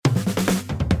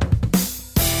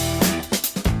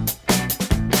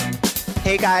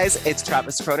Hey guys, it's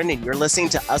Travis Cronin, and you're listening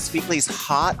to Us Weekly's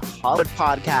Hot Hollywood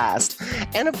podcast.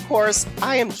 And of course,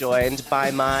 I am joined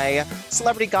by my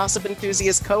celebrity gossip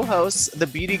enthusiast co-host, the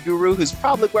beauty guru who's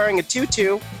probably wearing a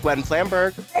tutu, Gwen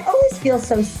Flamberg. I always feel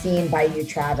so seen by you,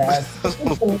 Travis. It's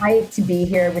a delight to be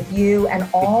here with you and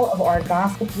all of our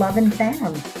gossip-loving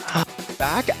fans.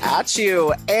 Back at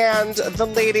you. And the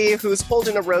lady who's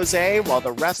holding a rosé while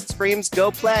the ref screams,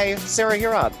 go play, Sarah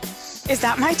Huron. Is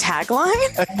that my tagline?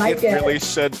 It really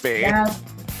should be. Yeah.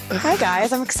 Hi,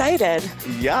 guys. I'm excited.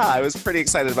 Yeah, I was pretty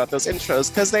excited about those intros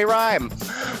because they rhyme.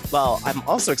 Well, I'm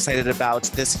also excited about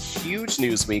this huge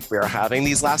news week we are having.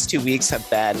 These last 2 weeks have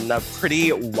been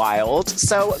pretty wild,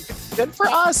 so good for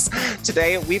us.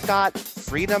 Today, we've got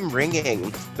Freedom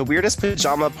Ringing, the weirdest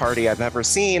pajama party I've ever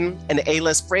seen, an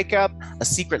A-list breakup, a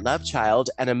secret love child,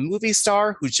 and a movie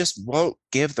star who just won't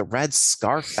give the red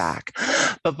scarf back.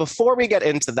 But before we get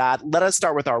into that, let us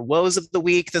start with our woes of the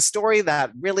week, the story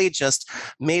that really just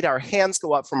made our hands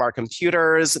go up from our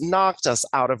computers, knocked us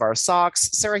out of our socks.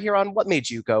 Sarah Huron, what made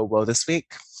you go woe this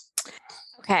week?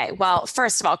 Okay, well,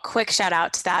 first of all, quick shout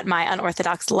out to that My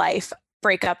Unorthodox Life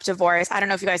breakup, divorce. I don't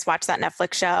know if you guys watched that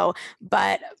Netflix show,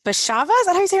 but Bashava, is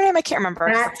that how you say her name? I can't remember.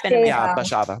 Yeah,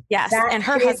 Bashava. Yes, and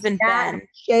her husband, Ben.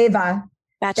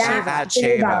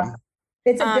 Bathsheba.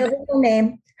 It's a biblical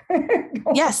name.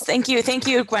 Yes, thank you,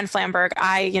 Gwen Flamberg.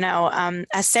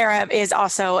 As Sarah is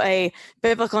also a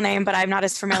biblical name, but I'm not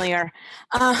as familiar.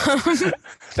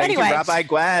 Thank you, Rabbi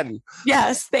Gwen.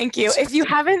 Yes, thank you. If you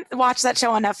haven't watched that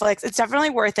show on Netflix, it's definitely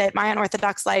worth it. My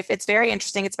Unorthodox Life. It's very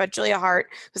interesting. It's about Julia Hart,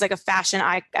 who's like a fashion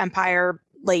empire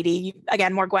lady.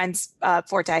 Again, more Gwen's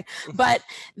forte. But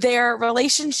their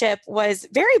relationship was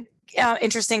very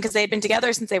interesting because they had been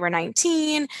together since they were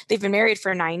 19. They've been married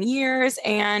for 9 years,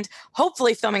 and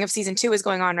hopefully filming of season 2 is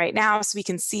going on right now, so we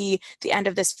can see the end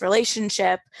of this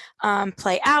relationship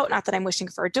play out. Not that I'm wishing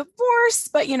for a divorce,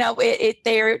 but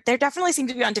they definitely seem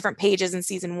to be on different pages in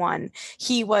season 1.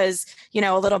 He was,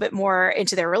 a little bit more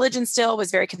into their religion still, was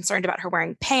very concerned about her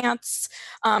wearing pants.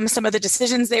 Some of the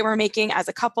decisions they were making as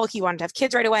a couple, he wanted to have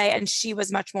kids right away, and she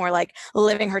was much more like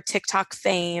living her TikTok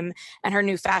fame and her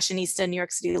new fashionista New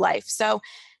York City life. So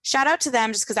shout out to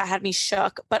them just because that had me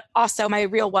shook. But also my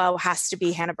real woe has to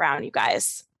be Hannah Brown, you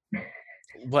guys.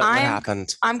 What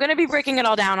happened? I'm going to be breaking it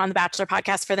all down on the Bachelor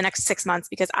podcast for the next 6 months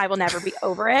because I will never be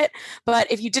over it.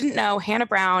 But if you didn't know, Hannah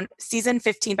Brown, season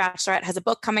 15 Bachelorette, has a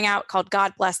book coming out called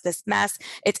God Bless This Mess.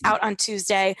 It's out on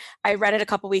Tuesday. I read it a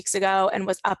couple weeks ago and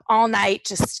was up all night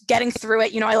just getting through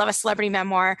it. I love a celebrity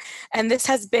memoir. And this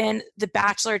has been the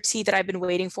Bachelor tea that I've been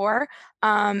waiting for.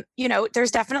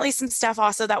 There's definitely some stuff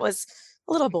also that was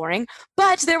a little boring,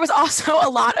 but there was also a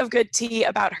lot of good tea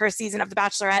about her season of The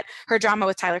Bachelorette, her drama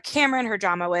with Tyler Cameron, her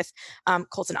drama with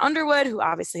Colton Underwood, who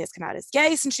obviously has come out as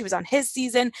gay since she was on his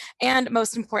season, and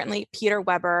most importantly, Peter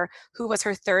Weber, who was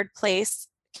her third place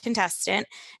contestant.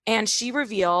 And she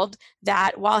revealed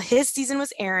that while his season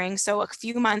was airing, so a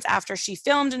few months after she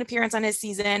filmed an appearance on his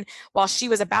season, while she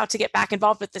was about to get back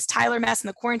involved with this Tyler mess and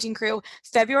the quarantine crew,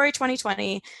 February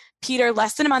 2020, Peter,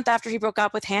 less than a month after he broke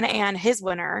up with Hannah Ann, his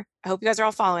winner, I hope you guys are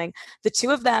all following, the two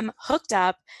of them hooked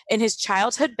up in his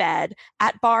childhood bed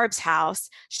at Barb's house.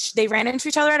 They ran into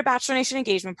each other at a Bachelor Nation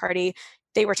engagement party.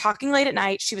 They were talking late at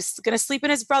night. She was going to sleep in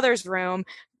his brother's room.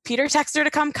 Peter texted her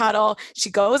to come cuddle. She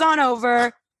goes on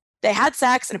over. They had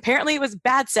sex, and apparently it was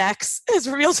bad sex, as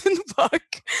revealed in the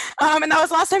book. And that was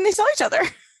the last time they saw each other.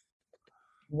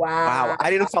 Wow.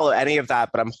 I didn't follow any of that,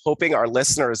 but I'm hoping our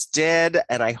listeners did,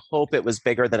 and I hope it was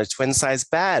bigger than a twin-size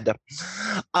bed.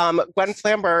 Gwen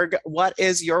Flamberg, what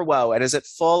is your woe, and is it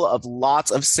full of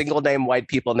lots of single-name white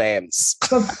people names?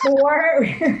 Before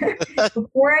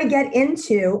I get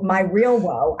into my real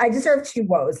woe, I deserve 2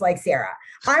 woes like Sarah.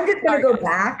 I'm just going to go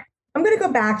back. I'm going to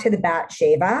go back to the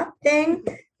Bathsheba thing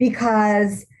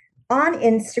because on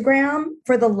Instagram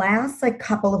for the last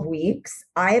couple of weeks,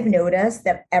 I have noticed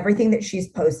that everything that she's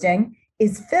posting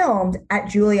is filmed at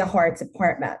Julia Hart's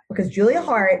apartment because Julia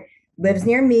Hart lives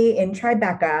near me in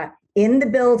Tribeca in the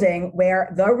building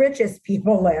where the richest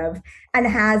people live and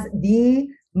has the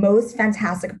most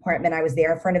fantastic apartment. I was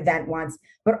there for an event once,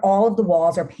 but all of the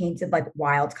walls are painted like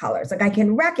wild colors. I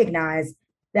can recognize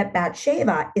that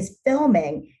Bathsheba is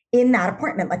filming in that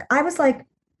apartment. I was like,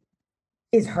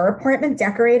 is her apartment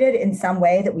decorated in some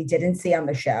way that we didn't see on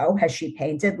the show? Has she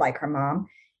painted like her mom?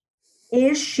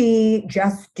 Is she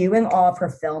just doing all of her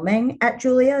filming at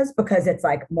Julia's because it's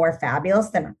more fabulous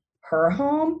than her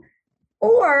home?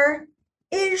 Or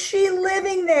is she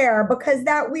living there because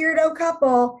that weirdo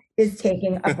couple is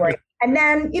taking a break? And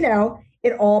then,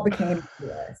 it all became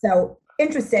clear. So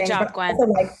interesting, Good job, but Gwen.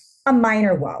 also a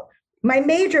minor woe. My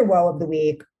major woe of the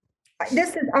week,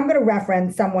 I'm going to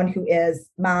reference someone who is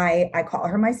I call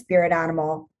her my spirit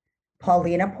animal,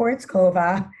 Paulina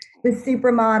Porizkova, the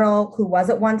supermodel who was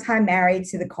at one time married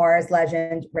to the Cars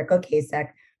legend, Rick Ocasek,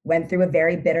 went through a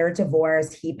very bitter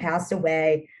divorce. He passed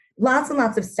away. Lots and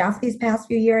lots of stuff these past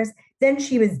few years. Then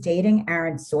she was dating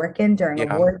Aaron Sorkin during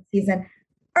award season.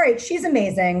 All right, she's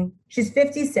amazing. She's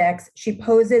 56. She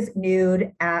poses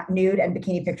nude and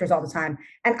bikini pictures all the time.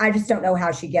 And I just don't know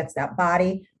how she gets that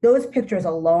body. Those pictures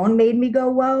alone made me go,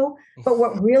 whoa. But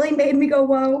what really made me go,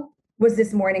 whoa, was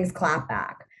this morning's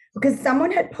clapback. Because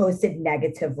someone had posted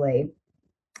negatively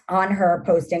on her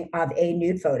posting of a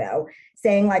nude photo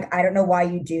saying like, I don't know why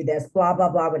you do this, blah, blah,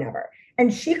 blah, whatever.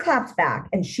 And she clapped back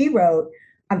and she wrote,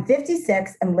 I'm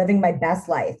 56 and living my best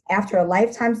life. After a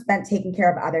lifetime spent taking care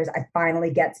of others, I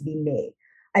finally get to be me.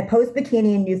 I post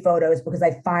bikini and nude photos because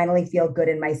I finally feel good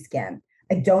in my skin.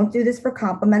 I don't do this for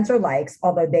compliments or likes,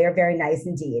 although they are very nice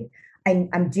indeed.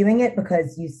 I'm doing it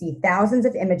because you see thousands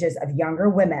of images of younger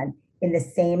women in the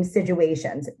same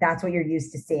situations. That's what you're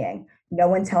used to seeing. No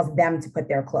one tells them to put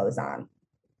their clothes on.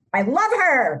 I love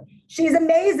her. She's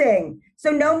amazing.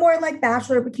 So no more like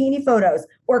Bachelor bikini photos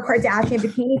or Kardashian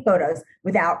bikini photos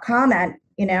without comment,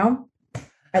 you know?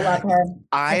 I love her.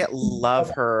 I love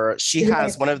her. She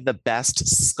has one of the best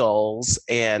skulls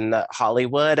in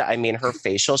Hollywood. I mean, her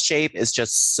facial shape is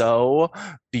just so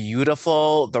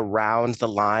beautiful, the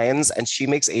lines, and she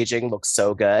makes aging look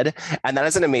so good. And that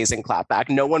is an amazing clapback.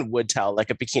 No one would tell like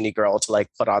a bikini girl to like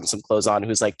put on some clothes on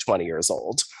who's like 20 years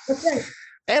old. That's right.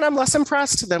 And I'm less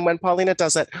impressed than when Paulina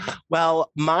does it.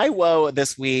 Well, my woe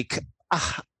this week,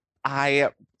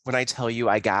 when I tell you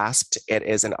I gasped, it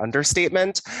is an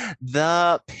understatement.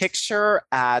 The picture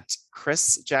at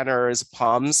Kris Jenner's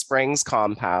Palm Springs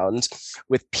compound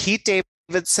with Pete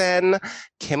Davidson,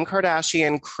 Kim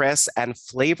Kardashian, Kris, and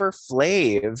Flavor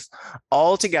Flav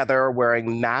all together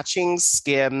wearing matching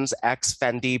Skims X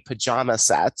Fendi pajama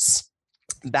sets.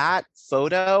 That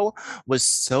photo was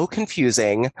so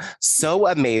confusing, so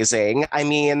amazing. I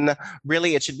mean,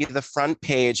 really, it should be the front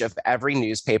page of every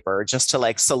newspaper just to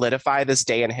like solidify this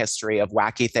day in history of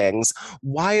wacky things.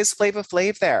 Why is Flava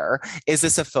Flav there? Is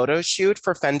this a photo shoot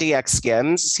for Fendi X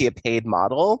Skims? Is he a paid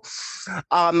model?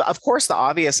 Of course, the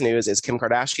obvious news is Kim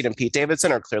Kardashian and Pete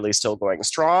Davidson are clearly still going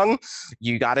strong.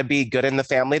 You got to be good in the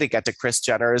family to get to Kris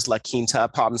Jenner's La Quinta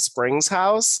Palm Springs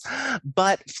house.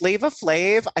 But Flava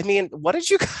Flav, I mean, what did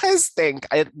you guys think?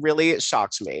 It really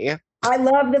shocked me. I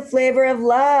love the flavor of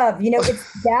love. You know,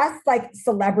 it's best like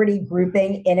celebrity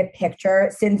grouping in a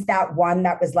picture since that one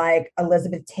that was like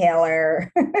Elizabeth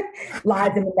Taylor,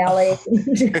 Liza Minnelli.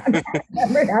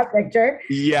 Remember that picture?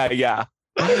 Yeah.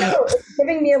 I don't know. It's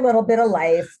giving me a little bit of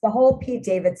life. The whole Pete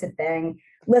Davidson thing.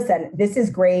 Listen, this is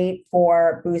great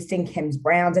for boosting Kim's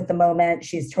brand at the moment.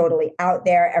 She's totally out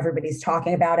there. Everybody's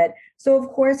talking about it. So, of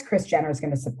course, Kris Jenner is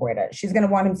going to support it. She's going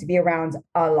to want him to be around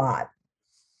a lot.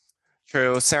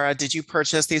 True. Sarah, did you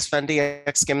purchase these Fendi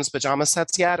X Skims pajama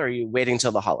sets yet? Or are you waiting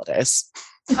till the holidays?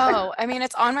 Oh, I mean,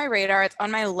 it's on my radar. It's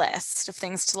on my list of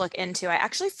things to look into. I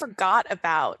actually forgot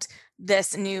about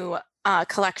this new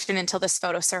collection until this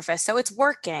photo surfaced. So it's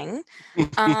working.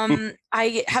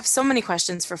 I have so many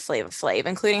questions for Flava Flav,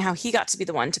 including how he got to be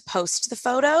the one to post the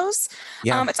photos.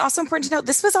 Yeah. It's also important to note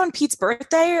this was on Pete's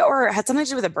birthday or had something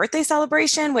to do with a birthday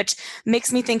celebration, which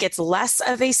makes me think it's less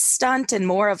of a stunt and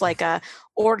more of like a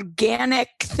organic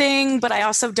thing. But I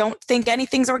also don't think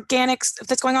anything's organic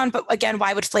that's going on. But again,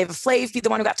 why would Flava Flav be the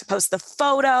one who got to post the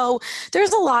photo?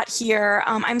 There's a lot here.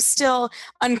 I'm still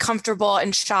uncomfortable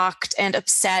and shocked and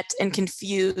upset and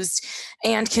confused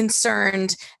and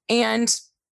concerned and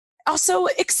also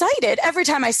excited every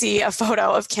time I see a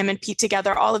photo of Kim and Pete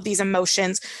together. All of these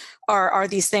emotions are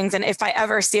these things. And if I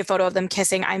ever see a photo of them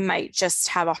kissing, I might just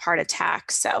have a heart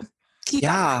attack. So keep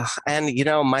yeah. And, you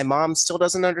know, my mom still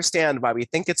doesn't understand why we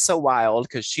think it's so wild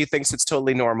because she thinks it's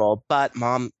totally normal. But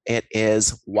Mom, it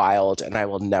is wild and I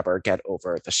will never get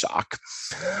over the shock.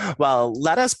 Well,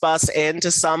 let us bust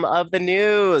into some of the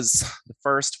news. The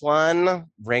first one,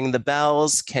 ring the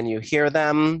bells. Can you hear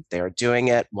them? They're doing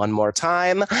it one more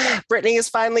time. Britney is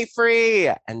finally free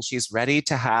and she's ready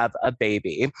to have a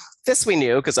baby. This we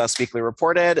knew because Us Weekly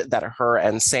reported that her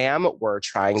and Sam were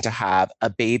trying to have a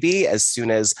baby as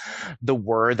soon as the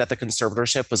word that the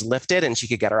conservatorship was lifted and she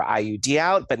could get her IUD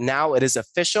out. But now it is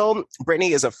official.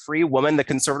 Britney is a free woman. The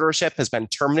conservatorship has been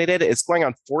terminated. It's going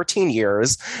on 14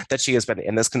 years that she has been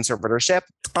in this conservatorship.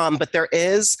 But there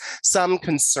is some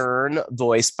concern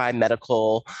voiced by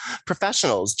medical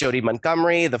professionals. Jody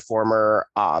Montgomery, the former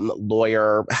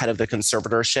lawyer, head of the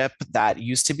conservatorship that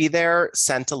used to be there,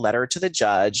 sent a letter to the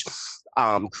judge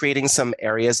creating some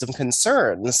areas of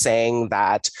concern, saying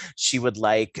that she would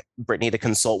like Britney to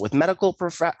consult with medical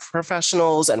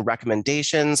professionals and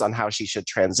recommendations on how she should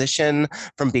transition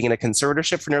from being in a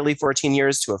conservatorship for nearly 14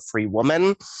 years to a free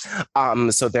woman.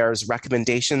 So there's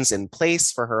recommendations in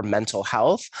place for her mental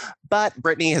health, but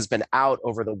Britney has been out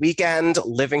over the weekend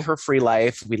living her free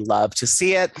life. We love to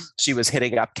see it. She was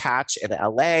hitting up Catch in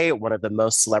LA, one of the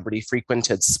most celebrity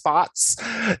frequented spots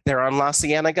there on La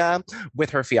Cienega, with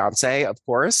her fiance, of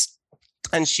course.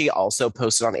 And she also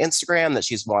posted on Instagram that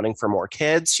she's wanting for more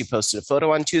kids. She posted a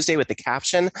photo on Tuesday with the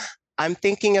caption, "I'm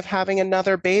thinking of having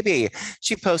another baby."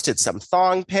 She posted some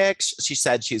thong pics. She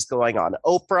said she's going on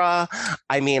Oprah.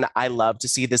 I mean, I love to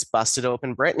see this busted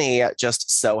open Britney, just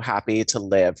so happy to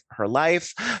live her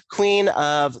life. Queen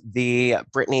of the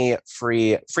Britney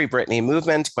Free Britney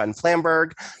movement, Gwen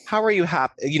Flamberg. How are you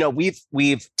happy? You know,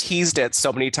 we've teased it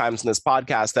so many times in this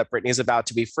podcast that Britney's about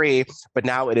to be free, but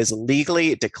now it is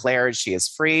legally declared she is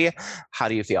free. How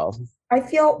do you feel? I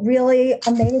feel really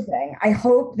amazing. I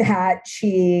hope that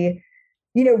she,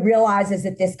 realizes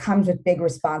that this comes with big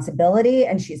responsibility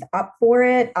and she's up for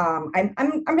it.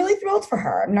 I'm really thrilled for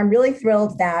her. I mean, I'm really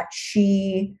thrilled that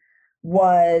she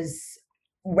was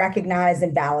recognized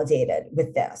and validated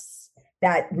with this.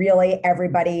 That really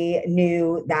everybody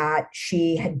knew that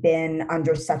she had been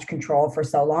under such control for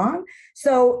so long.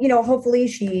 So, hopefully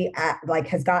she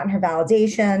has gotten her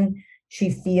validation. She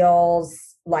feels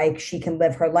like she can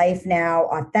live her life now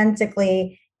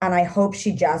authentically. And I hope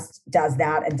she just does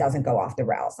that and doesn't go off the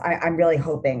rails. I'm really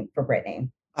hoping for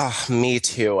Britney. Oh, me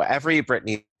too. Every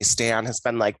Britney stan has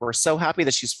been like, we're so happy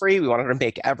that she's free. We want her to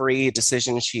make every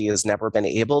decision she has never been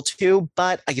able to.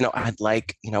 But, I'd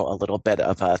like, a little bit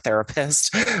of a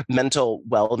therapist, mental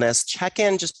wellness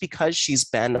check-in, just because she's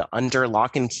been under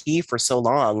lock and key for so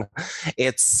long.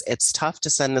 It's tough to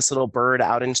send this little bird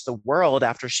out into the world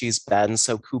after she's been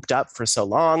so cooped up for so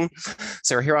long.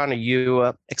 Sarah Huron, are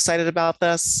you excited about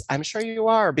this? I'm sure you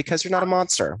are, because you're not a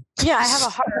monster. Yeah, I have a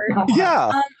heart.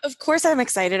 Yeah. Of course I'm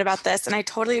excited about this. And I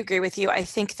totally agree with you. I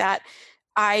think that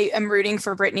I am rooting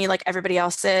for Britney like everybody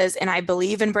else is. And I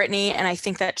believe in Britney. And I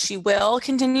think that she will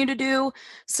continue to do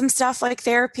some stuff like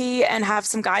therapy and have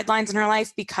some guidelines in her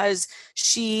life, because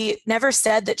she never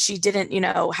said that she didn't,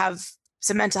 have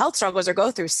some mental health struggles or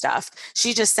go through stuff.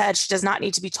 She just said she does not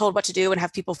need to be told what to do and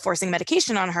have people forcing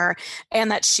medication on her. And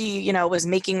that she, was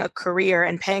making a career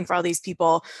and paying for all these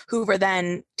people who were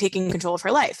then taking control of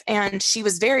her life. And she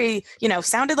was very,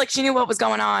 sounded like she knew what was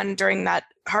going on during that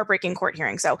heartbreaking court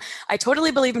hearing. So I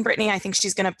totally believe in Britney. I think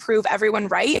she's going to prove everyone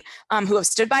right who have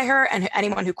stood by her, and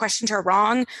anyone who questioned her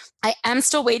wrong. I am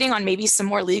still waiting on maybe some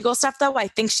more legal stuff, though. I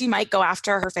think she might go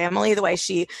after her family the way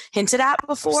she hinted at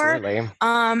before. Absolutely.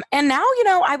 And now,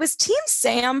 I was Team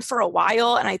Sam for a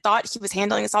while, and I thought he was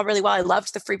handling this all really well. I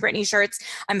loved the Free Britney shirts.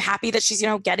 I'm happy that she's,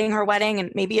 getting her wedding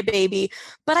and maybe a baby.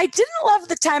 But I didn't love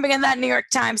the timing in that New York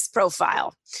Times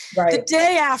profile. Right. The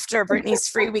day after Britney's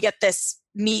free, we get this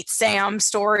Meet Sam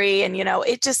story, and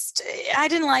I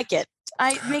didn't like it.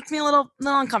 It makes me a little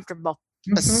uncomfortable.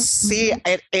 See,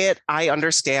 I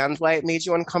understand why it made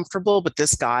you uncomfortable, but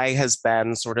this guy has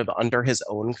been sort of under his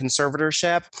own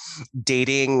conservatorship,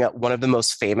 dating one of the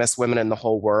most famous women in the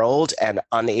whole world and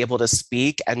unable to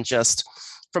speak, and just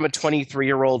from a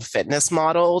 23-year-old fitness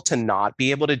model to not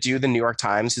be able to do the New York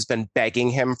Times, who's been begging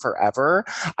him forever.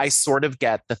 I sort of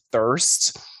get the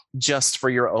thirst just for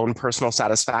your own personal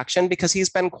satisfaction, because he's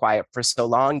been quiet for so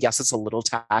long. Yes, it's a little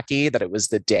tacky that it was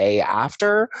the day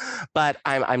after, but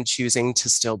I'm choosing to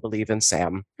still believe in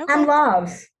Sam. Okay.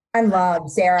 I'm love,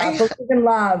 Sarah. I believe in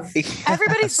love. Yes.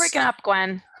 Everybody's breaking up,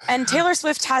 Gwen. And Taylor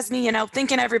Swift has me,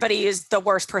 thinking everybody is the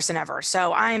worst person ever.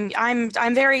 So I'm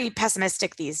very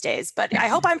pessimistic these days, but I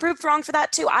hope I'm proved wrong for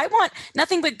that too. I want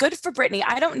nothing but good for Britney.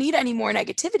 I don't need any more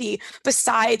negativity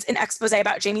besides an expose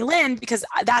about Jamie Lynn, because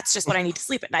that's just what I need to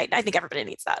sleep at night. I think everybody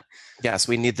needs that. Yes,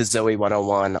 we need the Zoe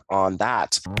 101 on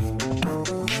that.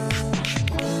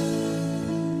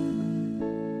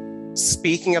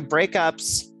 Speaking of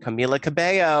breakups, Camila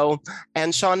Cabello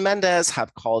and Shawn Mendes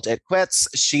have called it quits.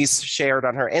 She's shared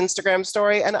on her Instagram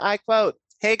story, and I quote,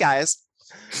 "Hey guys,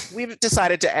 we've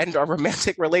decided to end our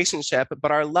romantic relationship,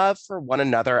 but our love for one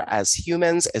another as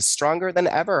humans is stronger than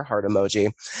ever, heart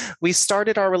emoji. We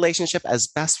started our relationship as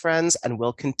best friends and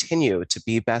will continue to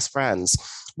be best friends.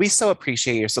 We so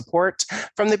appreciate your support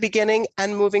from the beginning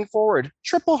and moving forward.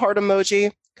 Triple heart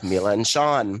emoji, Camila and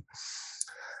Shawn."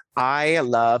 I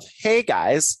love, hey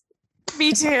guys.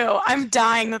 Me too. I'm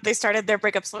dying that they started their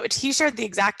breakup split. He shared the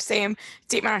exact same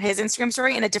statement on his Instagram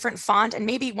story in a different font, and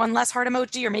maybe one less heart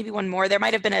emoji or maybe one more. There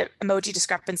might have been an emoji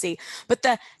discrepancy, but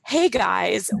the hey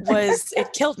guys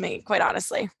it killed me, quite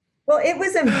honestly. Well, it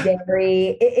was a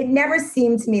it never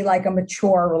seemed to me like a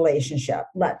mature relationship,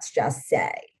 let's just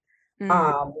say.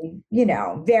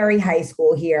 Very high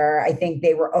school here. I think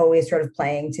they were always sort of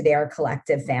playing to their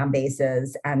collective fan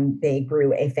bases and they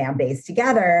grew a fan base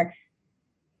together.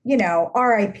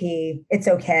 RIP, it's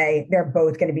okay. They're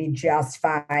both going to be just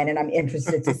fine. And I'm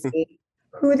interested to see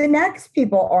who the next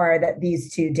people are that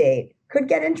these two date. Could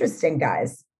get interesting,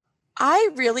 guys. I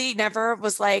really never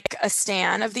was like a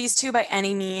stan of these two by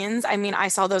any means. I mean, I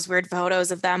saw those weird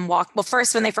photos of them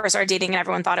first when they first started dating and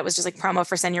everyone thought it was just like promo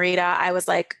for Senorita, I was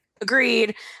like,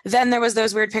 agreed. Then there was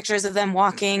those weird pictures of them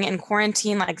walking in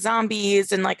quarantine like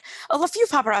zombies and like a few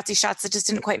paparazzi shots that just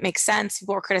didn't quite make sense.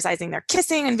 People were criticizing their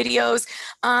kissing and videos.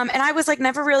 And I was like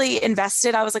never really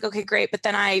invested. I was like, okay, great. But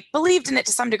then I believed in it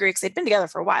to some degree because they'd been together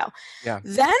for a while. Yeah.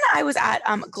 Then I was at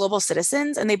Global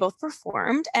Citizens and they both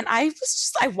performed. And I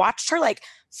watched her like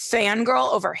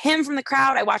fangirl over him from the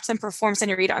crowd. I watched them perform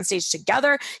Senorita on stage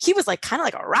together. He was like kind of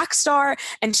like a rock star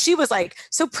and she was like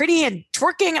so pretty and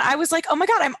twerking. And I was like, oh my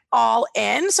God, I'm all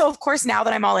in. So of course, now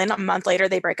that I'm all in, a month later,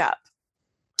 they break up.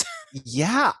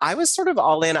 Yeah, I was sort of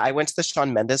all in. I went to the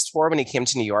Shawn Mendes tour when he came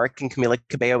to New York and Camila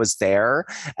Cabello was there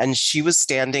and she was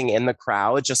standing in the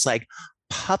crowd just like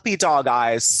puppy dog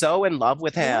eyes, so in love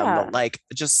with him, like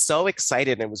just so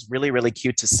excited. It was really, really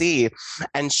cute to see.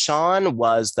 And Shawn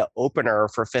was the opener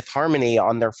for Fifth Harmony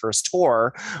on their first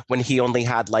tour when he only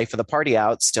had Life of the Party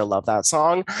out. Still love that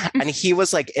song. And he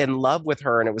was like in love with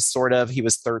her. And it was sort of, he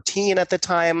was 13 at the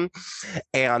time.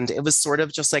 And it was sort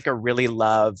of just like a really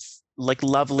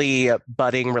lovely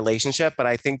budding relationship. But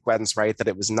I think Gwen's right that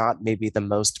it was not maybe the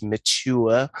most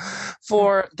mature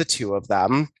for the two of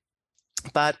them.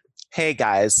 But hey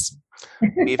guys,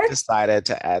 we've decided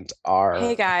to end our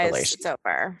relationship. It's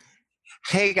over.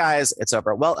 Hey guys, it's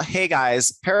over. Well, hey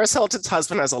guys, Paris Hilton's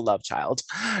husband has a love child.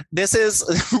 This is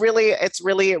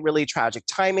really tragic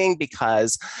timing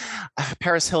because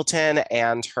Paris Hilton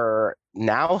and her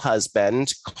now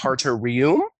husband, Carter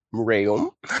Reum,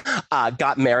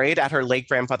 got married at her late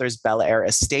grandfather's Bel Air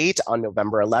estate on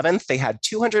November 11th. They had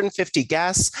 250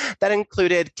 guests that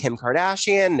included Kim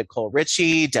Kardashian, Nicole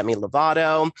Richie, Demi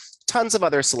Lovato, tons of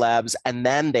other celebs. And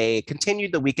then they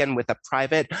continued the weekend with a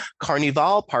private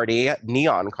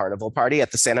neon carnival party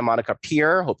at the Santa Monica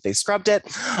Pier. Hope they scrubbed it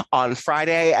on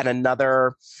Friday, and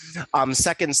another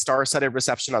second star-studded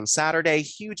reception on Saturday.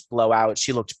 Huge blowout.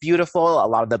 She looked beautiful. A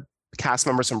lot of the cast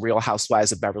members from Real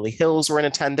Housewives of Beverly Hills were in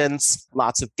attendance.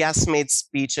 Lots of guests made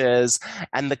speeches,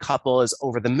 and the couple is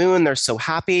over the moon. They're so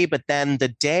happy. But then the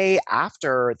day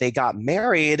after they got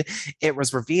married, it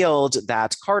was revealed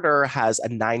that Carter has a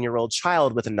 9-year-old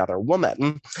child with another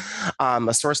woman.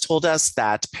 A source told us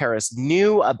that Paris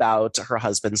knew about her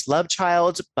husband's love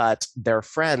child, but their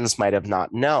friends might have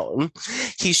not known.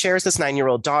 He shares this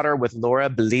 9-year-old daughter with Laura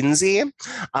Belinzi.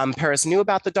 Paris knew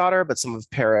about the daughter, but some of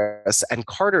Paris and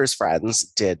Carter's friends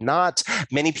did not.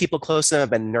 Many people close to them have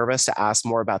been nervous to ask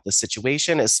more about the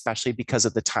situation, especially because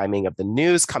of the timing of the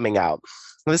news coming out.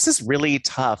 This is really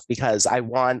tough because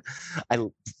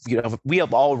we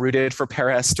have all rooted for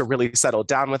Paris to really settle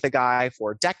down with a guy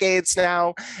for decades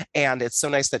now. And it's so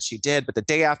nice that she did. But the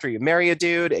day after you marry a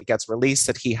dude, it gets released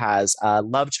that he has a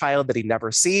love child that he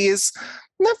never sees.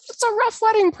 It's a rough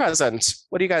wedding present.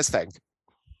 What do you guys think?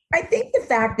 I think the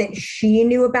fact that she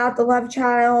knew about the love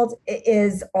child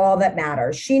is all that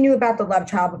matters. She knew about the love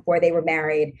child before they were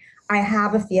married. I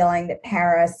have a feeling that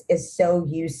Paris is so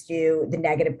used to the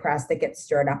negative press that gets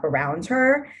stirred up around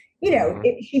her.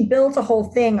 She built a whole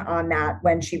thing on that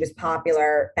when she was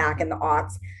popular back in the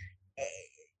aughts.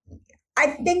 I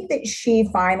think that she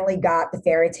finally got the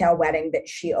fairy tale wedding that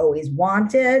she always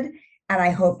wanted, and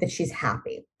I hope that she's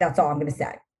happy. That's all I'm going to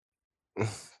say.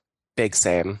 Big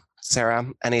same. Sarah,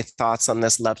 any thoughts on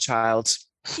this love child?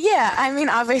 Yeah, I mean,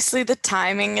 obviously the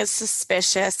timing is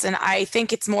suspicious, and I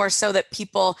think it's more so that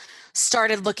people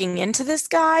started looking into this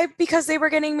guy because they were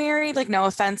getting married. Like, no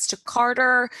offense to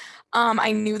Carter.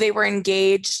 I knew they were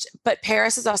engaged, but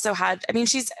Paris has also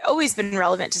she's always been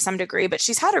relevant to some degree, but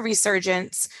she's had a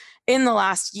resurgence in the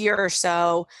last year or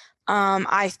so.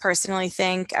 I personally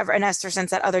think, and ever since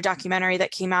that other documentary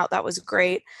that came out, that was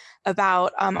great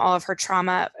about all of her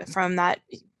trauma from that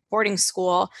boarding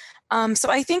school. So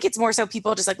I think it's more so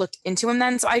people just like looked into him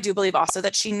then. So I do believe also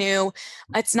that she knew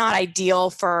it's not ideal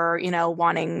for,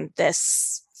 wanting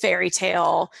this fairy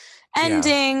tale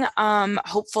ending. Yeah.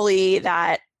 Hopefully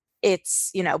that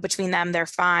it's, between them, they're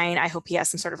fine. I hope he has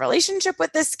some sort of relationship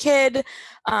with this kid,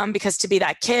 because to be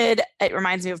that kid, it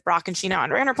reminds me of Brock and Sheena on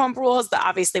Vanderpump Rules, the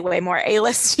obviously way more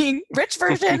A-listing rich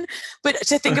version. But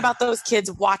to think about those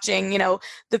kids watching,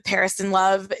 the Paris in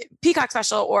Love Peacock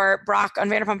special, or Brock on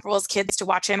Vanderpump Rules kids to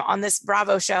watch him on this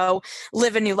Bravo show,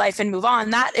 live a new life and move on.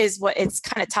 That is what it's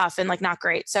kind of tough and like not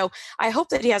great. So I hope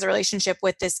that he has a relationship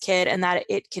with this kid and that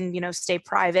it can, stay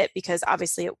private, because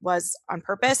obviously it was on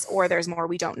purpose, or there's more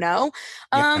we don't know.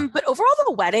 But overall,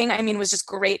 the wedding, was just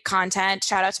great content.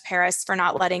 Shout out to Paris for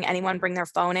not letting anyone bring their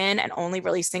phone in and only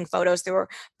releasing photos through a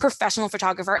professional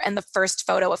photographer. And the first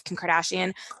photo of Kim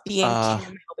Kardashian being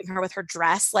Kim helping her with her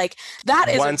dress. Like that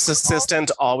is once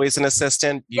assistant, always an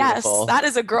assistant. Beautiful. Yes, that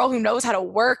is a girl who knows how to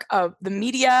work the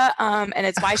media. And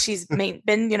it's why she's been,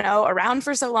 around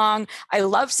for so long. I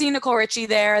love seeing Nicole Richie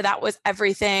there. That was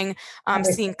everything.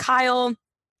 Seeing Kyle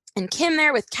and Kim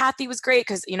there with Kathy was great,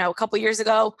 because, a couple years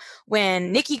ago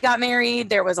when Nikki got married,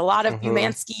 there was a lot of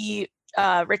Umansky,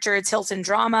 Richards, Hilton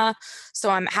drama. So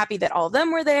I'm happy that all of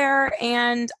them were there.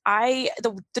 And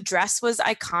the dress was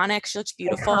iconic. She looks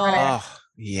beautiful. Oh,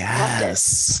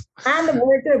 yes. And the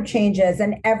wardrobe changes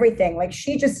and everything. Like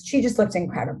she just looked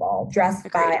incredible. Dressed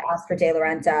by Oscar de la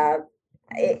Renta.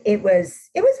 It was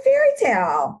fairy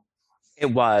tale.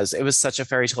 It was such a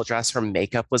fairy tale dress. Her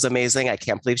makeup was amazing. I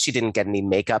can't believe she didn't get any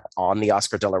makeup on the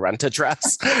Oscar de la Renta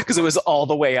dress, because it was all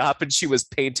the way up and she was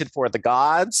painted for the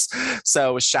gods.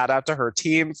 So shout out to her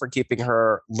team for keeping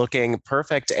her looking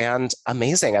perfect and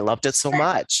amazing. I loved it so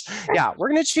much. Yeah, we're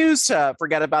going to choose to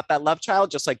forget about that love child,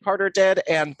 just like Carter did,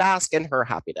 and bask in her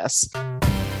happiness.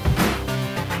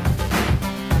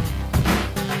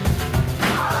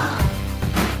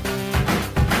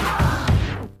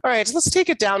 All right, let's take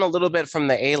it down a little bit from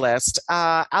the A-list.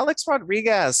 Alex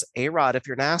Rodriguez, A-Rod, if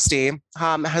you're nasty,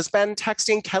 has been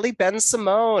texting Kelly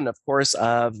Ben-Simone, of course,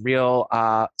 of Real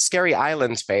Scary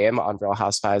Island fame on Real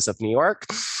Housewives of New York.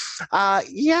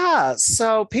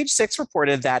 So Page Six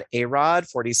reported that A-Rod,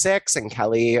 46, and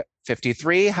Kelly,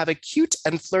 53, have a cute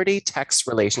and flirty text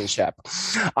relationship.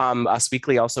 Us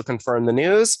Weekly also confirmed the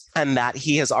news, and that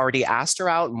he has already asked her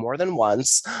out more than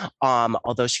once,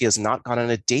 although she has not gone on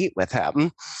a date with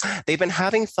him. They've been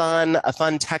having a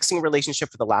fun texting relationship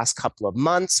for the last couple of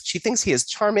months. She thinks he is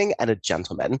charming and a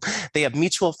gentleman. They have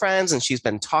mutual friends, and she's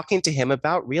been talking to him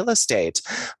about real estate.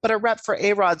 But a rep for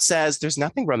A-Rod says there's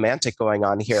nothing romantic going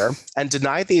on here, and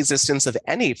denied the existence of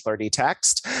any flirty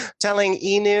text, telling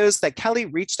E! News that Kelly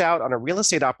reached out on a real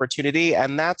estate opportunity,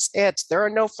 and that's it. There are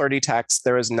no flirty texts.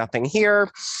 There is nothing here.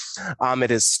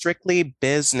 It is strictly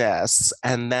business.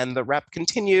 And then the rep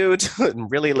continued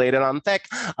and really laid it on thick.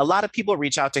 A lot of people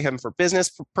reach out to him for business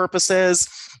purposes.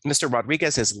 Mr.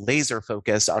 Rodriguez is laser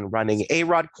focused on running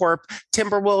A-Rod Corp,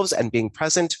 Timberwolves, and being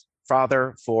present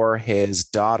father for his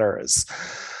daughters.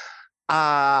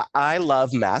 I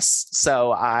love mess,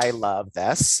 so I love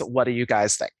this. What do you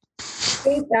guys think? I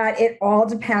think that it all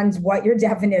depends what your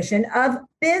definition of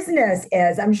business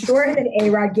is. I'm sure that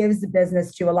A-Rod gives the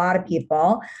business to a lot of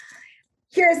people.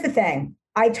 Here's the thing.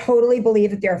 I totally believe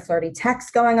that there are flirty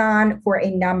texts going on for a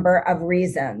number of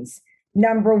reasons.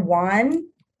 Number one,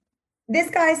 this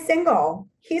guy's single.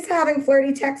 He's having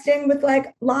flirty texting with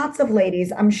like lots of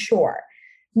ladies, I'm sure.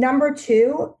 Number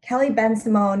two, Kelly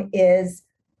Ben-Simone is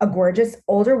a gorgeous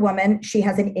older woman. She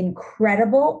has an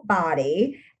incredible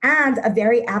body and a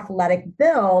very athletic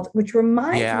build, which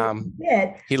reminds me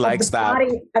a bit of the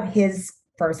body of his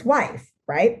first wife,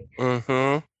 right?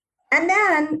 Mm-hmm. And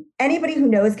then anybody who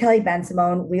knows Kelly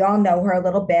Ben-Simone, we all know her a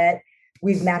little bit.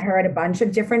 We've met her at a bunch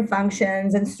of different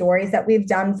functions and stories that we've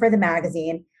done for the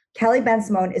magazine. Kelly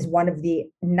Ben-Simone is one of the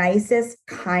nicest,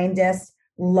 kindest,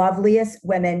 loveliest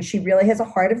women. She really has a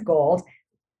heart of gold.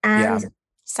 And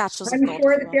Satchels I'm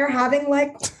sure that they're having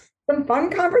like some fun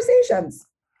conversations.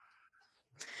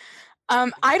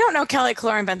 I don't know Kelly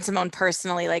Cloran Ben-Simone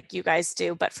personally like you guys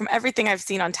do, but from everything I've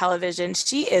seen on television,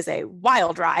 she is a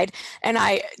wild ride. And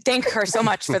I thank her so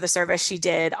much for the service she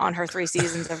did on her 3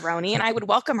 seasons of Roni. And I would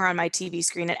welcome her on my TV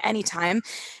screen at any time.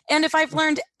 And if I've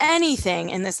learned anything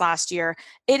in this last year,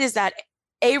 it is that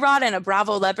A-Rod and a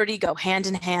Bravo celebrity go hand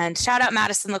in hand. Shout out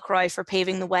Madison LaCroix for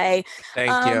paving the way.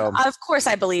 Thank you. Of course,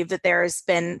 I believe that there's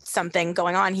been something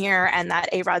going on here, and that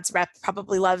A-Rod's rep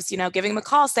probably loves, giving him a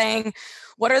call saying,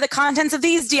 what are the contents of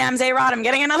these DMs, A-Rod? I'm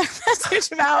getting another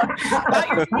message about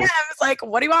your DMs. Like,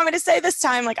 what do you want me to say this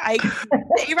time? Like,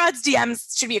 A-Rod's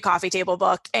DMs should be a coffee table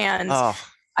book. And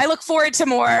I look forward to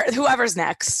more, whoever's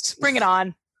next. Bring it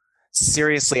on.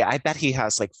 Seriously, I bet he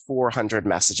has like 400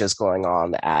 messages going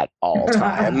on at all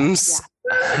times.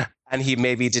 And he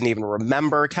maybe didn't even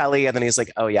remember Kelly. And then he's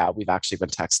like, oh yeah, we've actually been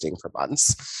texting for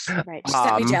months. Right. She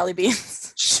sent me jelly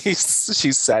beans. She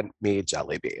sent me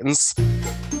jelly beans.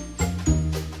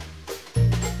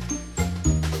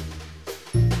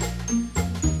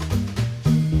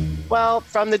 Well,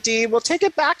 from the D, we'll take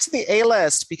it back to the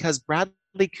A-list because Bradley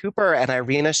Cooper and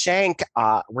Irina Shayk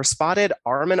were spotted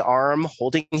arm in arm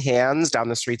holding hands down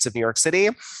the streets of New York City.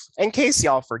 In case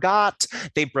y'all forgot,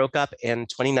 they broke up in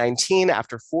 2019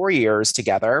 after 4 years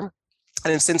together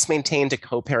and have since maintained a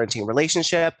co-parenting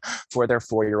relationship for their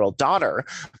 4-year-old daughter.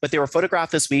 But they were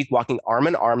photographed this week walking arm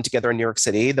in arm together in New York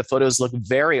City. The photos look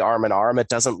very arm in arm. It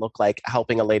doesn't look like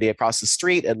helping a lady across the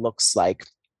street. It looks like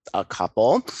a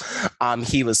couple.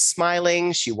 He was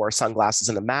smiling. She wore sunglasses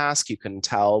and a mask. You couldn't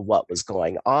tell what was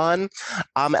going on.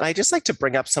 And I just like to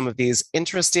bring up some of these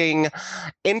interesting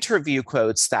interview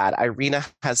quotes that Irina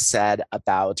has said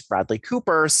about Bradley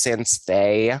Cooper since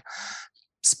they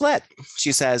split.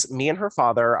 She says, me and her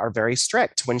father are very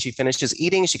strict. When she finishes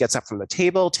eating, she gets up from the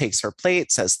table, takes her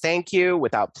plate, says thank you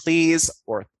without please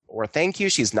or thank you.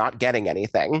 She's not getting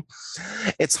anything.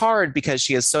 It's hard because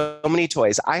she has so many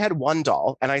toys. I had one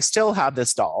doll and I still have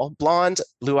this doll, blonde,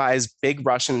 blue eyes, big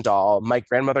Russian doll. My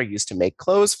grandmother used to make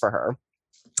clothes for her.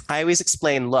 I always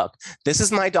explain, look, this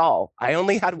is my doll. I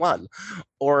only had one.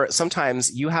 Or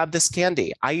sometimes you have this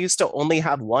candy. I used to only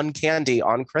have one candy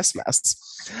on Christmas.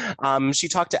 She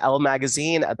talked to Elle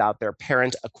magazine about their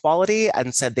parent equality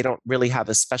and said they don't really have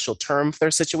a special term for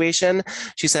their situation.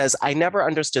 She says, I never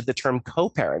understood the term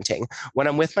co-parenting. When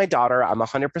I'm with my daughter, I'm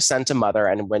 100% a mother.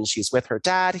 And when she's with her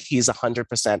dad, he's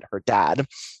 100% her dad.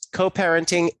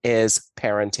 Co-parenting is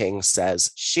parenting,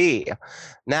 says she.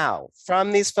 Now,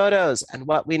 from these photos and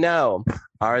what we know,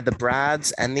 are the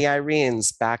Brads and the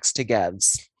Irenes backs together?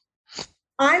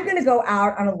 I'm going to go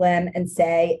out on a limb and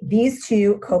say these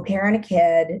two co-parent a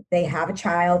kid. They have a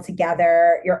child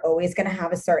together. You're always going to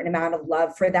have a certain amount of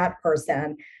love for that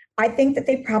person. I think that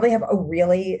they probably have a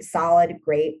really solid,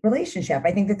 great relationship.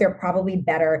 I think that they're probably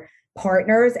better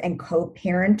partners and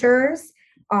co-parenters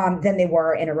than they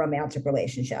were in a romantic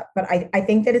relationship. But I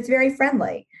think that it's very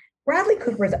friendly. Bradley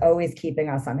Cooper is always keeping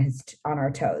us on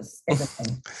our toes, isn't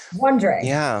he? Wondering.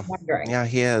 Yeah,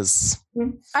 he is.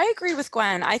 I agree with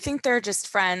Gwen. I think they're just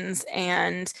friends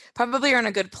and probably are in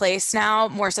a good place now,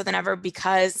 more so than ever,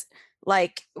 because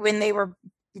like when they were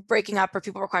breaking up or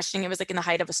people were questioning, it was like in the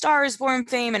height of A Star Is Born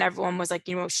fame and everyone was like,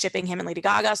 shipping him and Lady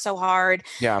Gaga so hard.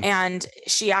 Yeah. And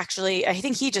she actually, I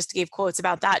think he just gave quotes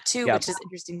about that too, which is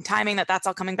interesting timing that's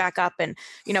all coming back up and,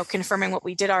 confirming what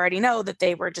we did already know, that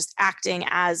they were just acting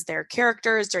as their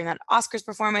characters during that Oscars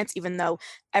performance, even though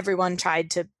everyone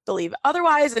tried to believe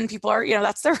otherwise. And people are,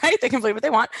 that's their right. They can believe what they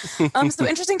want. So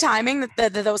interesting timing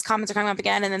that those comments are coming up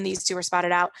again. And then these two were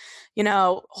spotted out,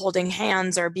 holding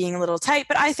hands or being a little tight,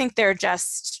 but I think they're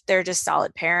just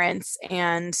solid parents.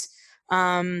 And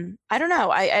I don't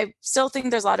know. I still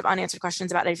think there's a lot of unanswered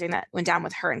questions about everything that went down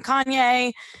with her and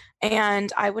Kanye.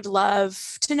 And I would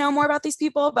love to know more about these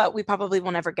people, but we probably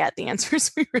will never get the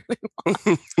answers we really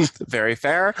want. Very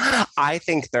fair. I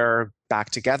think they're back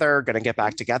together, going to get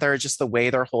back together, just the way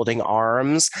they're holding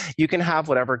arms. You can have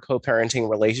whatever co-parenting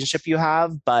relationship you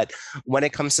have, but when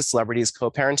it comes to celebrities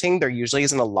co-parenting, there usually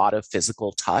isn't a lot of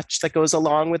physical touch that goes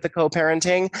along with the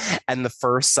co-parenting. And the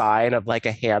first sign of like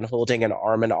a hand holding an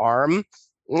arm in arm,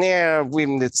 yeah, we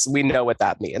know what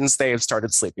that means. They have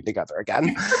started sleeping together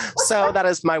again. So that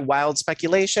is my wild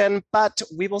speculation, but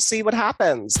we will see what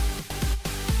happens.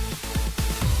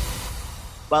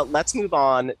 Well, let's move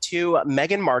on to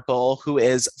Meghan Markle, who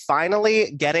is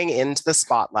finally getting into the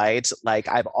spotlight like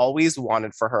I've always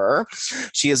wanted for her.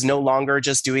 She is no longer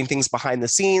just doing things behind the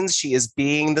scenes. She is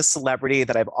being the celebrity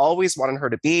that I've always wanted her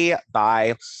to be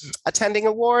by attending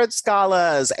awards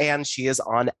galas. And she is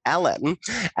on Ellen.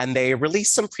 And they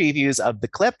released some previews of the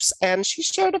clips, and she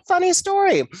shared a funny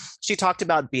story. She talked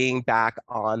about being back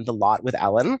on the lot with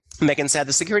Ellen. Meghan said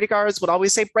the security guards would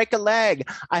always say, break a leg.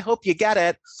 I hope you get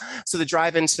it. So the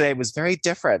drive-in today was very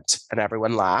different, and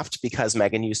everyone laughed because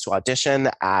Meghan used to audition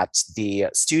at the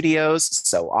studios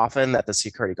so often that the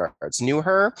security guards knew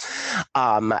her.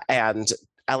 And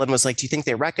Ellen was like, do you think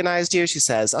they recognized you? She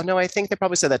says, oh no, I think they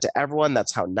probably said that to everyone.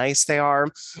 That's how nice they are.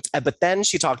 But then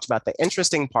she talked about the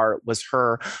interesting part was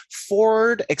her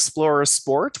Ford Explorer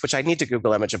Sport, which I need to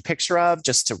Google image a picture of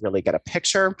just to really get a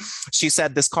picture. She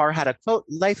said this car had a, quote,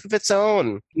 life of its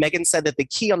own. Meghan said that the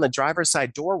key on the driver's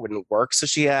side door wouldn't work, so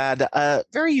she had a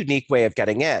very unique way of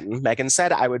getting in. Meghan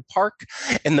said, I would park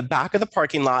in the back of the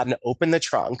parking lot and open the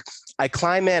trunk. I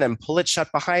climb in and pull it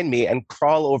shut behind me and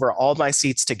crawl over all my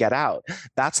seats to get out.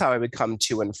 That's how I would come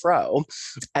to and fro.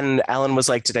 And Ellen was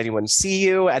like, did anyone see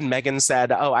you? And Megan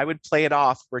said, oh, I would play it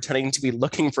off pretending to be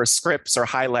looking for scripts or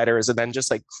highlighters and then just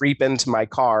like creep into my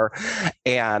car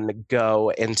and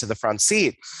go into the front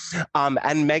seat.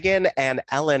 And Megan and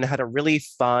Ellen had a really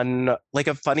fun, like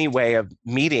a funny way of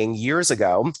meeting years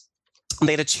ago.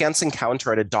 They had a chance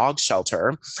encounter at a dog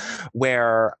shelter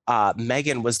where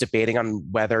Megan was debating on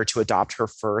whether to adopt her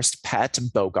first pet,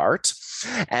 Bogart.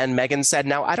 And Megan said,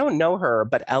 now, I don't know her,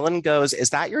 but Ellen goes,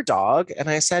 is that your dog? And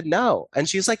I said, no. And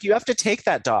she's like, you have to take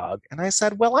that dog. And I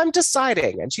said, well, I'm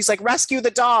deciding. And she's like, rescue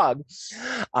the dog.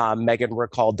 Megan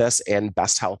recalled this in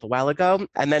Best Health a while ago.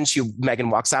 And then Megan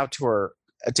walks out to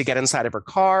get inside of her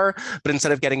car, but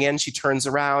instead of getting in, she turns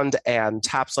around and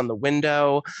taps on the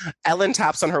window. Ellen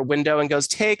taps on her window and goes,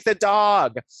 take the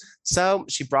dog. So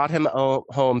she brought him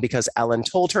home because Ellen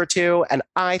told her to, and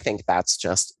I think that's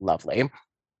just lovely.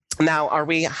 Now, are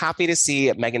we happy to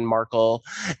see Meghan Markle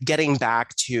getting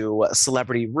back to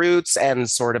celebrity roots? And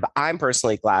sort of, I'm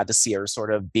personally glad to see her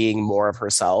sort of being more of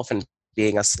herself and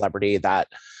being a celebrity that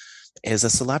is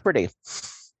a celebrity.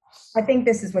 I think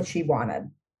this is what she wanted.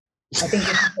 I think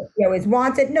this is what she always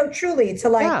wanted. No, truly,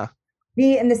 to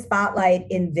be in the spotlight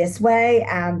in this way.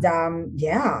 And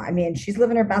I mean, she's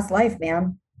living her best life,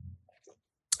 man.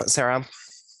 Sarah?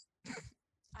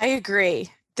 I agree.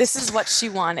 This is what she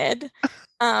wanted.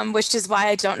 Which is why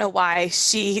I don't know why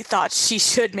she thought she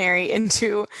should marry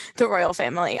into the royal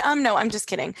family. No, I'm just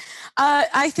kidding.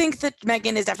 I think that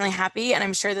Meghan is definitely happy, and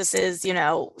I'm sure this is,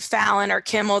 Fallon or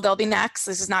Kimmel, they'll be next.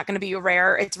 This is not going to be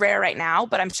it's rare right now,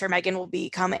 but I'm sure Meghan will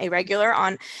become a regular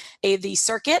on the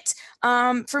circuit.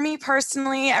 For me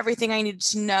personally, everything I needed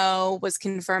to know was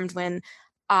confirmed when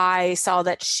I saw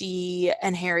that she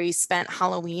and Harry spent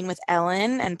Halloween with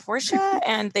Ellen and Portia,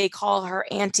 and they call her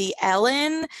Auntie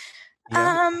Ellen.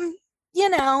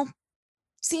 Yeah.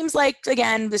 Seems like,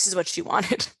 again, this is what she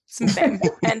wanted. Some fame.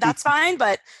 And that's fine,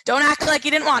 but don't act like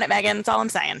you didn't want it, Meghan. That's all I'm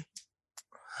saying.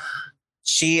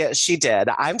 She did.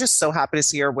 I'm just so happy to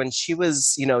see her when she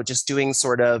was, just doing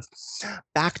sort of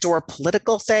backdoor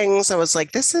political things. I was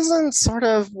like, this isn't sort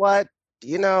of what,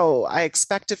 I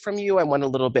expected from you. I want a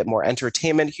little bit more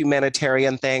entertainment,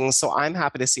 humanitarian things. So I'm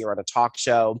happy to see her on a talk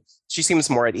show. She seems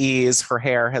more at ease. Her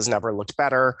hair has never looked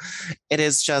better. It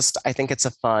is just, I think it's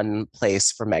a fun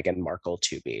place for Meghan Markle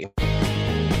to be.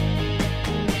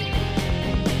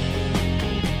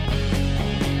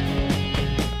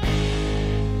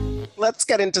 Let's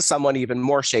get into someone even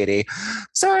more shady.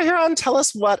 Sarah Huron, tell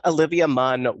us what Olivia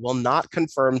Munn will not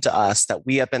confirm to us that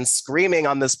we have been screaming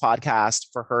on this podcast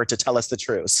for her to tell us the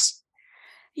truth.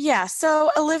 Yeah,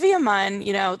 so Olivia Munn,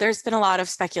 there's been a lot of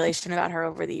speculation about her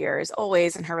over the years,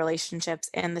 always in her relationships,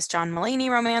 and this John Mulaney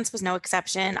romance was no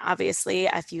exception. Obviously,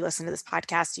 if you listen to this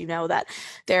podcast, you know that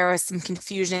there was some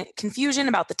confusion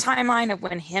about the timeline of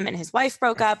when him and his wife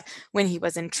broke up, when he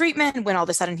was in treatment, when all of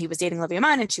a sudden he was dating Olivia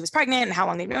Munn and she was pregnant, and how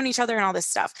long they've known each other and all this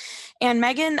stuff. And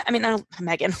Olivia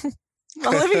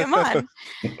Munn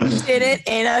did it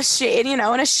in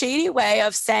a shady way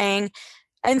of saying,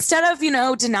 instead of,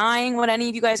 denying what any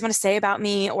of you guys want to say about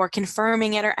me or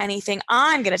confirming it or anything,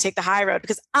 I'm going to take the high road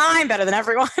because I'm better than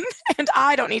everyone and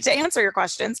I don't need to answer your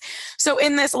questions. So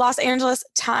in this Los Angeles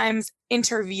Times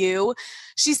interview,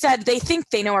 she said they think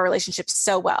they know our relationship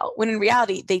so well, when in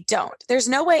reality, they don't. There's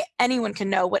no way anyone can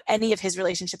know what any of his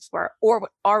relationships were or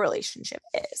what our relationship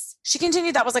is. She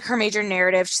continued, that was like her major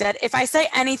narrative. She said, if I say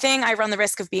anything, I run the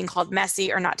risk of being called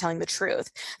messy or not telling the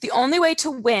truth. The only way to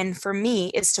win for me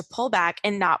is to pull back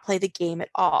and not play the game at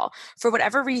all. For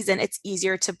whatever reason, it's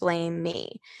easier to blame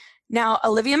me. Now,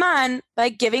 Olivia Munn, by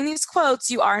giving these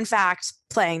quotes, you are in fact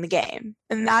playing the game.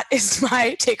 And that is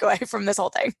my takeaway from this whole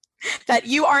thing. That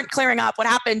you aren't clearing up what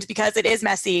happened because it is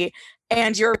messy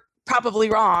and you're probably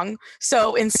wrong.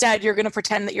 So instead, you're going to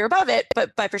pretend that you're above it.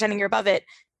 But by pretending you're above it,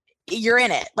 you're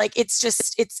in it. Like,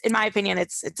 it's in my opinion,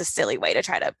 it's a silly way to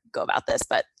try to go about this.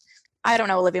 But I don't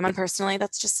know Olivia Munn personally.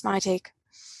 That's just my take.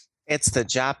 It's the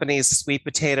Japanese sweet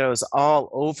potatoes all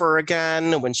over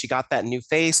again when she got that new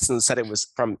face and said it was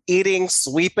from eating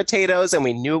sweet potatoes and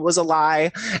we knew it was a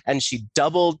lie. And she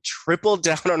tripled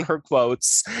down on her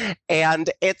quotes. And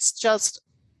it's just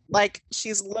like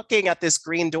she's looking at this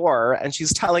green door and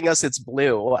she's telling us it's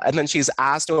blue. And then she's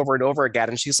asked over and over again.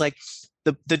 And she's like,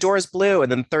 the door is blue. And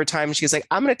then third time she's like,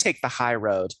 I'm going to take the high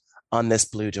road on this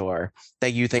blue door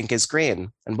that you think is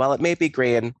green. And while it may be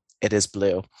green, it is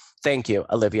blue. Thank you,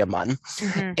 Olivia Munn.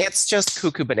 Mm-hmm. It's just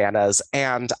cuckoo bananas,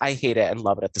 and I hate it and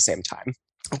love it at the same time.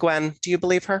 Gwen, do you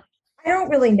believe her? I don't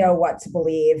really know what to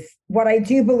believe. What I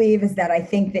do believe is that I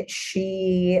think that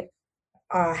she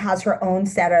has her own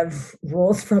set of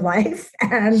rules for life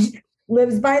and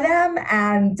lives by them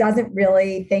and doesn't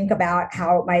really think about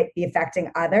how it might be affecting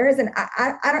others. And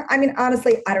I mean,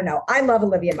 honestly, I don't know. I love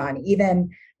Olivia Munn, even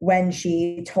when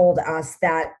she told us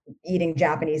that eating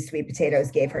Japanese sweet potatoes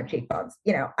gave her cheekbones,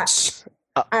 you know.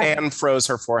 And froze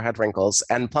her forehead wrinkles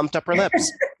and plumped up her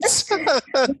lips.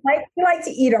 We like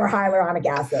to eat our hyaluronic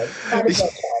acid. That is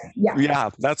okay. Yeah. Yeah,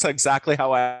 that's exactly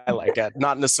how I like it.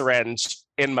 Not in a syringe,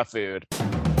 in my food.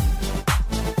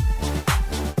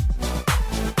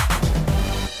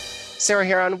 Sarah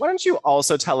Heron, why don't you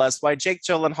also tell us why Jake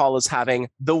Gyllenhaal is having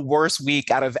the worst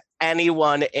week out of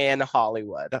anyone in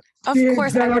Hollywood? Of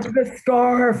course, I would the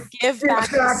scarf. Give back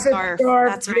the scarf.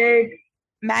 That's right.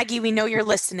 Maggie, we know you're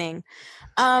listening.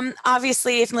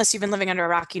 Obviously, unless you've been living under a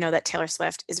rock, you know that Taylor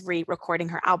Swift is re-recording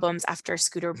her albums after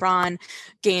Scooter Braun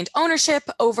gained ownership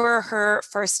over her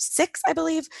first 6, I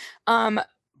believe,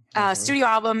 studio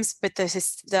albums with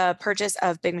the purchase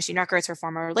of Big Machine Records, her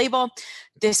former label.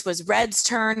 This was Red's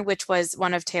turn, which was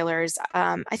one of Taylor's,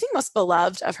 I think, most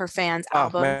beloved of her fans'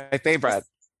 albums. My favorite.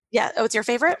 Yeah. Oh, it's your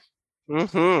favorite?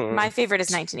 Mm-hmm. My favorite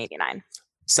is 1989.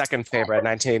 Second favorite,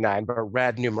 1989, but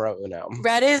Red numero uno.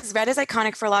 Red is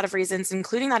iconic for a lot of reasons,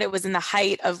 including that it was in the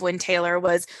height of when Taylor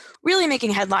was really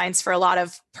making headlines for a lot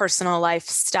of personal life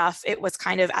stuff. It was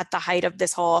kind of at the height of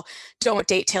this whole don't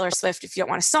date Taylor Swift if you don't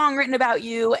want a song written about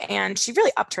you. And she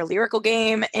really upped her lyrical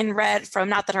game in Red, from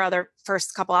not that her other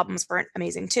first couple albums weren't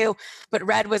amazing too, but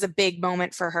Red was a big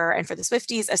moment for her and for the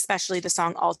Swifties, especially the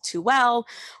song All Too Well,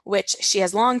 which she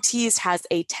has long teased has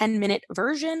a 10-minute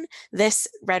version. This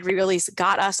Red re-release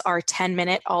got us our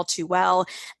 10-minute All Too Well,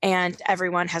 and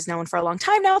everyone has known for a long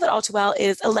time now that All Too Well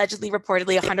is allegedly,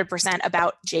 reportedly 100%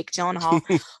 about Jake Gyllenhaal,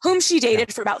 whom she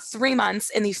dated for about 3 months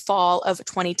in the fall of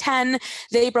 2010.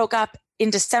 They broke up in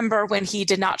December when he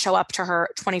did not show up to her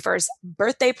 21st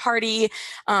birthday party.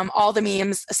 All the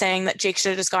memes saying that Jake should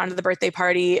have just gone to the birthday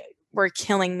party were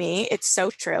killing me. It's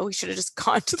so true. He should have just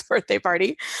gone to the birthday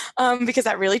party because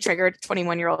that really triggered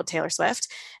 21-year-old Taylor Swift.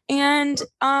 And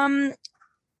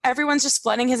everyone's just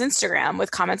flooding his Instagram with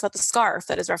comments about the scarf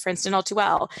that is referenced in All Too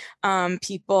Well.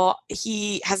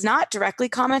 He has not directly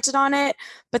commented on it,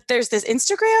 but there's this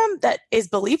Instagram that is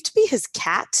believed to be his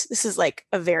cat. This is like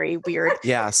a very weird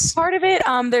part of it.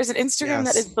 There's an Instagram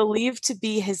that is believed to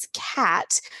be his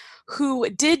cat who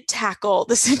did tackle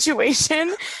the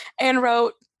situation and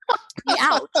wrote,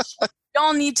 ouch,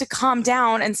 y'all need to calm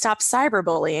down and stop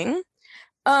cyberbullying.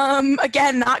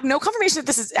 Again, no confirmation that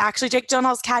this is actually Jake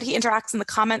Gyllenhaal's cat. He interacts in the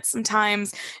comments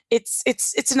sometimes. It's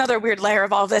another weird layer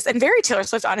of all of this, and very Taylor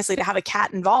Swift, honestly, to have a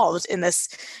cat involved in this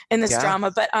drama.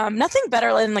 But nothing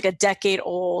better than like a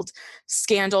decade-old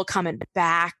scandal coming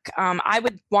back. I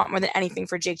would want more than anything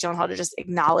for Jake Gyllenhaal to just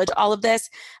acknowledge all of this.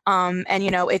 And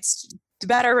you know, it's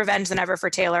better revenge than ever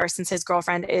for Taylor, since his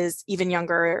girlfriend is even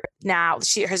younger now.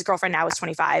 His girlfriend now is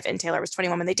 25 and Taylor was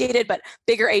 21 when they dated, but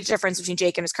bigger age difference between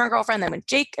Jake and his current girlfriend than when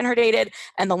Jake and her dated.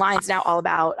 And the line's now all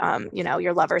about,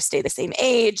 your lovers stay the same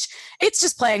age. It's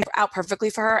just playing out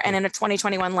perfectly for her. And in a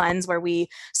 2021 lens where we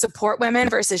support women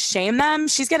versus shame them,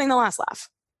 she's getting the last laugh.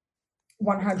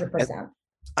 100%.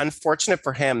 Unfortunate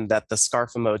for him that the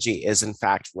scarf emoji is in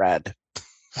fact red.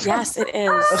 Yes, it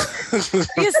is.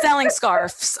 She is selling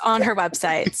scarves on her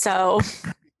website. So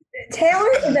Taylor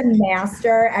is a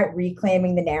master at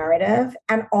reclaiming the narrative,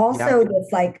 and also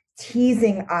just like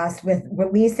teasing us with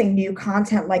releasing new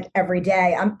content like every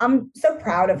day. I'm so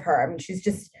proud of her. I mean, she's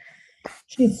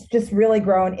just really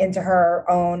grown into her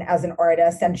own as an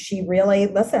artist, and she really,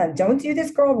 listen, don't do this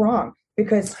girl wrong,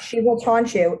 because she will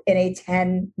taunt you in a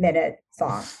 10-minute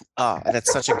song. Oh,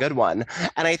 that's such a good one.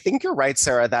 And I think you're right,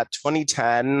 Sarah, that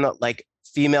 2010, like,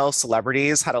 female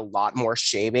celebrities had a lot more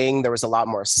shaming. There was a lot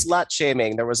more slut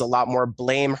shaming. There was a lot more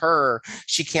blame her.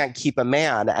 She can't keep a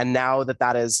man. And now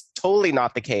that is totally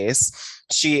not the case.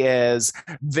 She is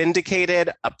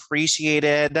vindicated,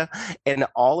 appreciated in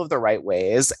all of the right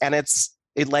ways. And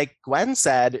like Gwen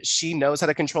said, she knows how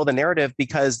to control the narrative,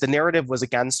 because the narrative was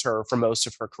against her for most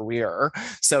of her career.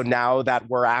 So now that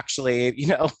we're actually,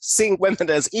 seeing women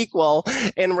as equal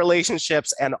in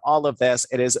relationships and all of this,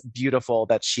 it is beautiful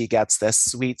that she gets this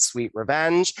sweet, sweet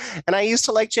revenge. And I used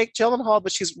to like Jake Gyllenhaal,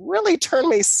 but she's really turned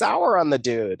me sour on the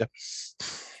dude.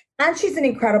 And she's an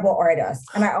incredible artist.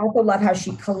 And I also love how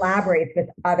she collaborates with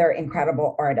other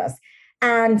incredible artists.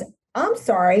 And I'm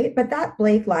sorry, but that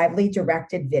Blake Lively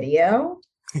directed video.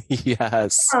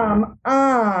 Yes. Come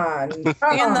on.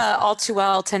 And the All Too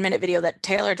Well 10-minute video that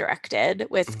Taylor directed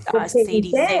with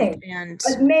Sadie Sink and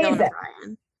Bill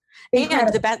O'Brien.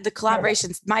 And the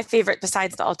collaborations, my favorite,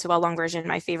 besides the All Too Well long version,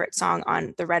 my favorite song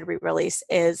on the Red re-release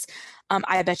is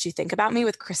I Bet You Think About Me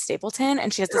with Chris Stapleton.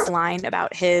 And she has this line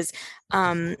about his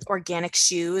organic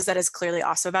shoes that is clearly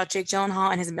also about Jake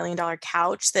Gyllenhaal and his $1 million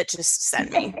couch that just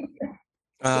sent me.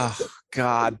 Oh,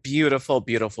 God. Beautiful,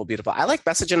 beautiful, beautiful. I like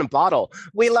Message in a Bottle.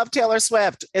 We love Taylor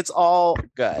Swift. It's all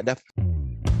good.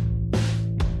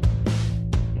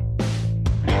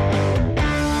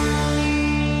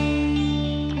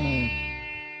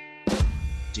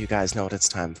 Do you guys know what it's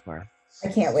time for? I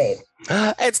can't wait.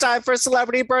 It's time for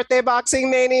Celebrity Birthday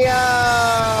Boxing Mania.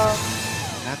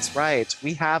 That's right.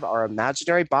 We have our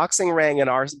imaginary boxing ring, and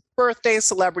our birthday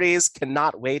celebrities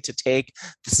cannot wait to take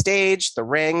the stage, the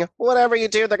ring, whatever you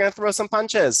do, they're going to throw some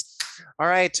punches. All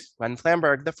right, Gwen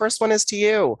Flamberg, the first one is to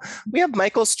you. We have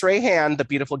Michael Strahan, the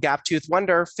beautiful gap-toothed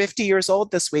wonder, 50 years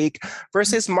old this week,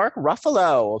 versus Mark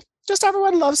Ruffalo. Just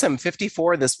everyone loves him,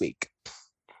 54 this week.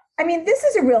 I mean, this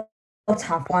is a real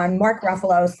tough one. Mark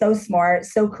Ruffalo, so smart,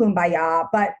 so kumbaya,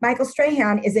 but Michael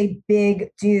Strahan is a big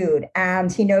dude and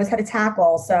he knows how to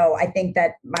tackle. So I think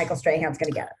that Michael Strahan's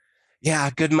going to get it.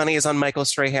 Yeah, good money is on Michael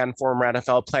Strahan, former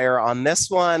NFL player, on this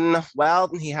one. Well,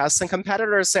 he has some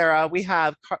competitors, Sarah. We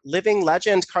have living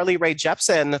legend Carly Rae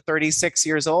Jepsen, 36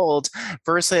 years old,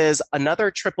 versus another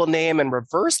triple name and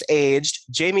reversed aged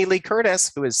Jamie Lee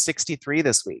Curtis, who is 63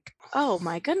 this week. Oh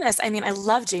my goodness. I mean, I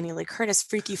love Jamie Lee Curtis.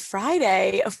 Freaky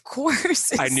Friday, of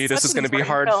course. I knew this was going to be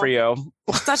hard for you.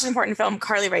 Such an important film.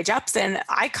 Carly Rae Jepsen,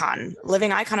 icon,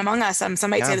 living icon among us. Some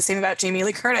might say the same about Jamie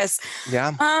Lee Curtis.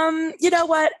 Yeah. You know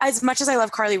what? As much as I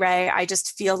love Carly Rae, I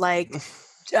just feel like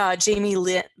Jamie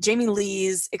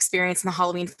Lee's experience in the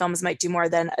Halloween films might do more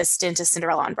than a stint as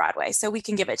Cinderella on Broadway. So we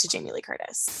can give it to Jamie Lee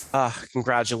Curtis.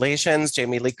 Congratulations,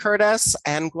 Jamie Lee Curtis.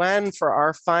 And Gwen, for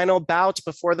our final bout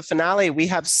before the finale, we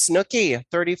have Snooki,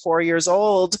 34 years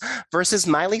old, versus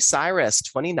Miley Cyrus,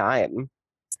 29.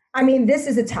 I mean, this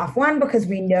is a tough one because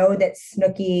we know that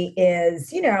Snooki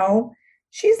is,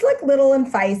 she's like little and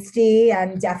feisty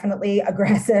and definitely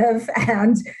aggressive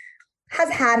and has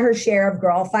had her share of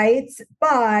girl fights,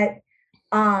 but,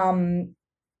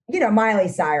 Miley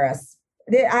Cyrus,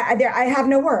 I have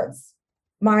no words.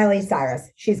 Miley Cyrus,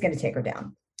 she's going to take her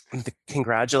down.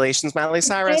 Congratulations, Miley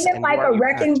Cyrus. Ain't it like a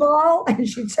wrecking ball? And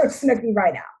she took Snooki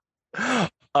right out.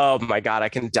 Oh my God, I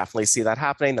can definitely see that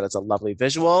happening. That is a lovely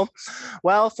visual.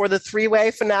 Well, for the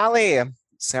three-way finale,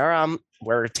 Sarah,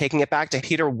 we're taking it back to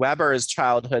Peter Weber's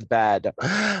childhood bed.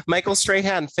 Michael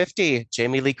Strahan, 50,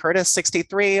 Jamie Lee Curtis,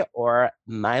 63, or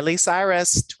Miley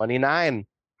Cyrus, 29.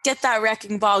 Get that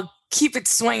wrecking ball. Keep it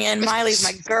swinging. Miley's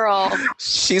my girl.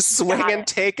 She's swinging,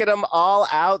 taking them all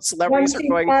out. Celebrities are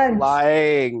going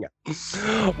flying.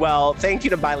 Well, thank you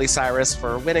to Miley Cyrus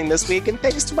for winning this week. And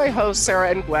thanks to my hosts,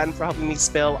 Sarah and Gwen, for helping me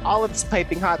spill all of this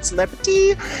piping hot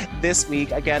celebrity this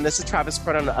week. Again, this is Travis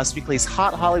Cronin on Us Weekly's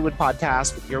Hot Hollywood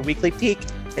podcast with your weekly peek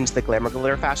into the glamour,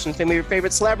 glitter, fashion, fame of your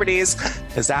favorite celebrities.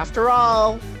 Because after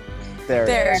all,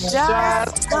 they're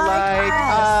just like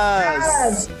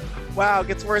us. Wow, it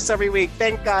gets worse every week.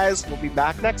 Thanks, guys. We'll be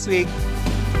back next week.